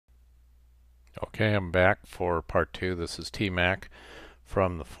Okay, I'm back for part two. This is T-Mac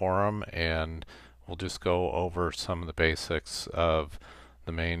from the forum, and we'll just go over some of the basics of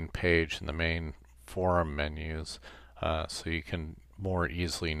the main page and the main forum menus so you can more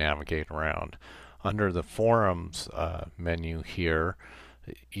easily navigate around. Under the forums menu here,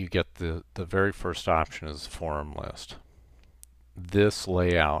 you get the very first option is the forum list. This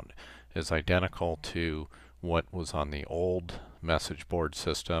layout is identical to what was on the old message board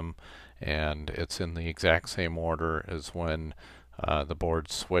system, and it's in the exact same order as when the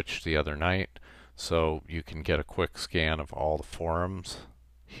board switched the other night. So you can get a quick scan of all the forums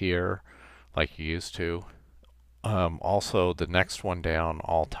here like you used to. Also, the next one down,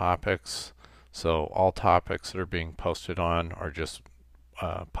 all topics. So all topics that are being posted on are just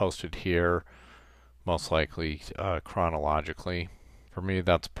posted here, most likely chronologically. For me,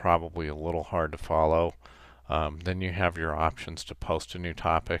 that's probably a little hard to follow. Then you have your options to post a new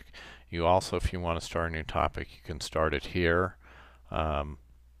topic. You also, if you want to start a new topic, you can start it here. Um,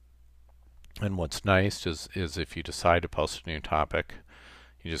 and what's nice is if you decide to post a new topic,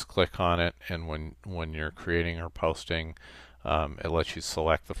 you just click on it, and when you're creating or posting, it lets you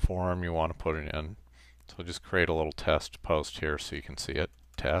select the forum you want to put it in. So just create a little test post here so you can see it.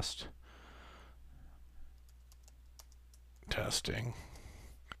 Test. Testing.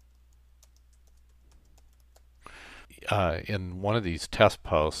 In one of these test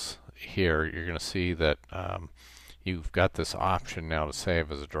posts here, you're going to see that you've got this option now to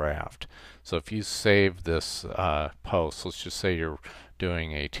save as a draft. So if you save this post, let's just say you're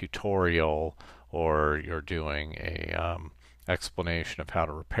doing a tutorial or you're doing a explanation of how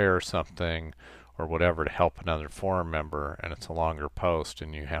to repair something or whatever to help another forum member, and it's a longer post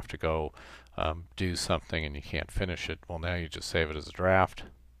and you have to go do something and you can't finish it, well, now you just save it as a draft.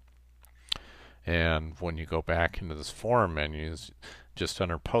 And when you go back into this forum menus, just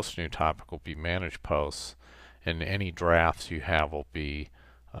under post new topic will be manage posts, and any drafts you have will be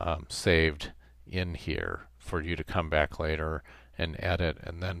saved in here for you to come back later and edit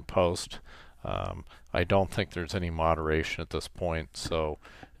and then post. I don't think there's any moderation at this point, so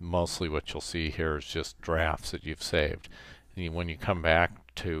mostly what you'll see here is just drafts that you've saved. And when you come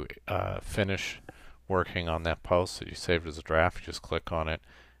back to finish working on that post that you saved as a draft, you just click on it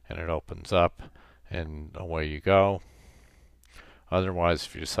and it opens up and away you go. Otherwise,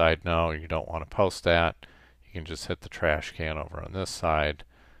 if you decide no, you don't want to post that, you can just hit the trash can over on this side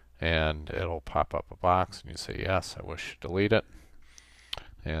and it'll pop up a box and you say yes, I wish to delete it,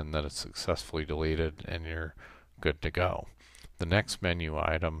 and then it's successfully deleted and you're good to go. The next menu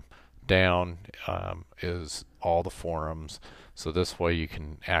item down is all the forums, so this way you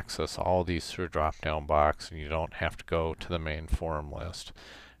can access all these through a drop down box and you don't have to go to the main forum list.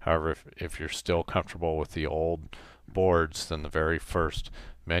 However, if you're still comfortable with the old boards, then the very first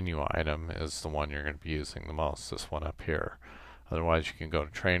menu item is the one you're going to be using the most, this one up here. Otherwise, you can go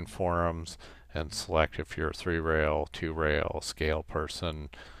to train forums and select if you're a 3-rail, 2-rail, scale person.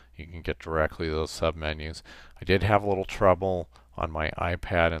 You can get directly to those submenus. I did have a little trouble on my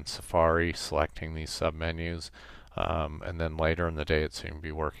iPad and Safari selecting these submenus, and then later in the day it seemed to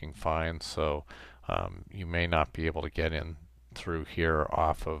be working fine, so you may not be able to get in through here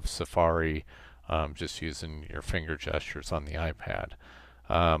off of Safari just using your finger gestures on the iPad.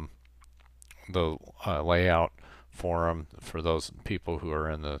 The layout forum for those people who are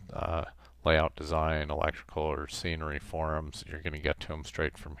in the layout design, electrical, or scenery forums, you're going to get to them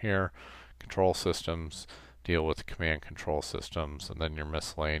straight from here. Control systems deal with the command control systems, and then your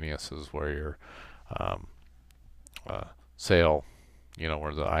miscellaneous is where your sale,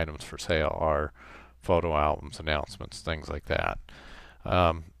 where the items for sale are, photo albums, announcements, things like that.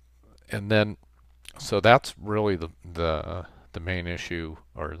 And then, so that's really the main issue,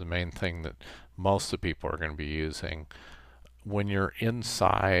 or the main thing that most of the people are going to be using. When you're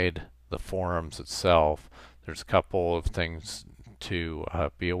inside the forums itself, there's a couple of things to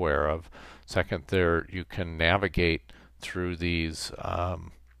be aware of. Second, there you can navigate through these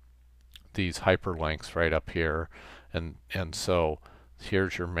hyperlinks right up here, and so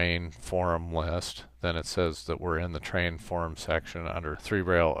here's your main forum list. Then it says that we're in the train forum section under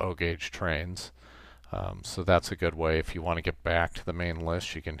 3-rail O-gauge trains. So that's a good way. If you want to get back to the main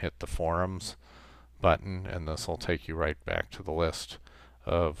list, you can hit the forums button, and this will take you right back to the list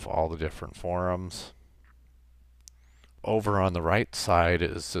of all the different forums. Over on the right side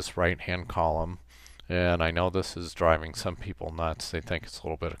is this right-hand column, and I know this is driving some people nuts. They think it's a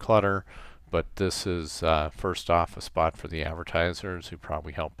little bit of clutter, but this is first off a spot for the advertisers who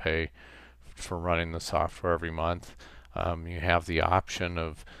probably help pay for running the software every month. You have the option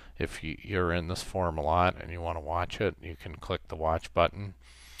of, if you're in this forum a lot and you want to watch it, you can click the watch button.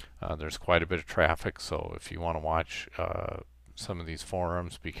 There's quite a bit of traffic, so if you want to watch some of these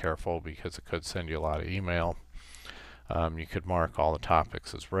forums, be careful because it could send you a lot of email. You could mark all the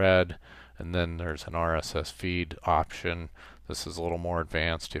topics as read, and then there's an RSS feed option. This is a little more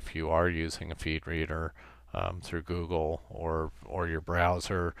advanced if you are using a feed reader through Google or your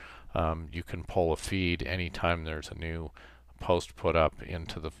browser. You can pull a feed anytime there's a new post put up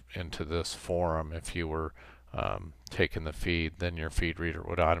into this forum. If you were taking the feed, then your feed reader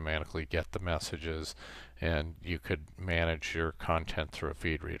would automatically get the messages, and you could manage your content through a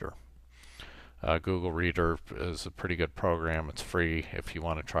feed reader. Google Reader is a pretty good program. It's free. If you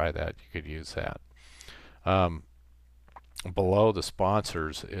want to try that, you could use that. Below the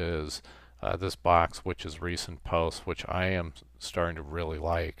sponsors is this box, which is recent posts, which I am starting to really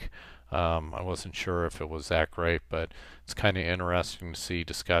like. I wasn't sure if it was that great, but it's kind of interesting to see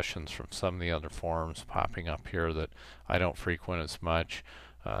discussions from some of the other forums popping up here that I don't frequent as much.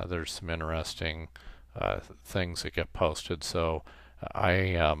 There's some interesting things that get posted, so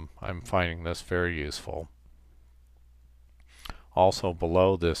I'm finding this very useful. Also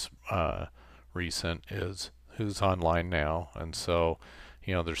below this recent is who's online now, and so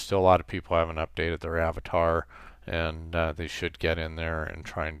there's still a lot of people who haven't updated their avatar, and they should get in there and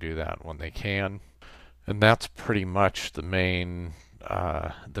try and do that when they can. And that's pretty much the main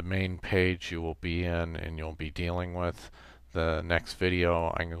page you will be in and you'll be dealing with. The next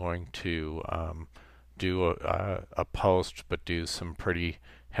video I'm going to do a post, but do some pretty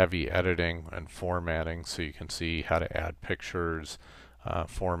heavy editing and formatting so you can see how to add pictures,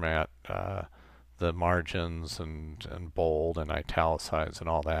 format the margins and bold and italicize and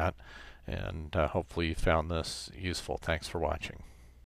all that. And hopefully you found this useful. Thanks for watching.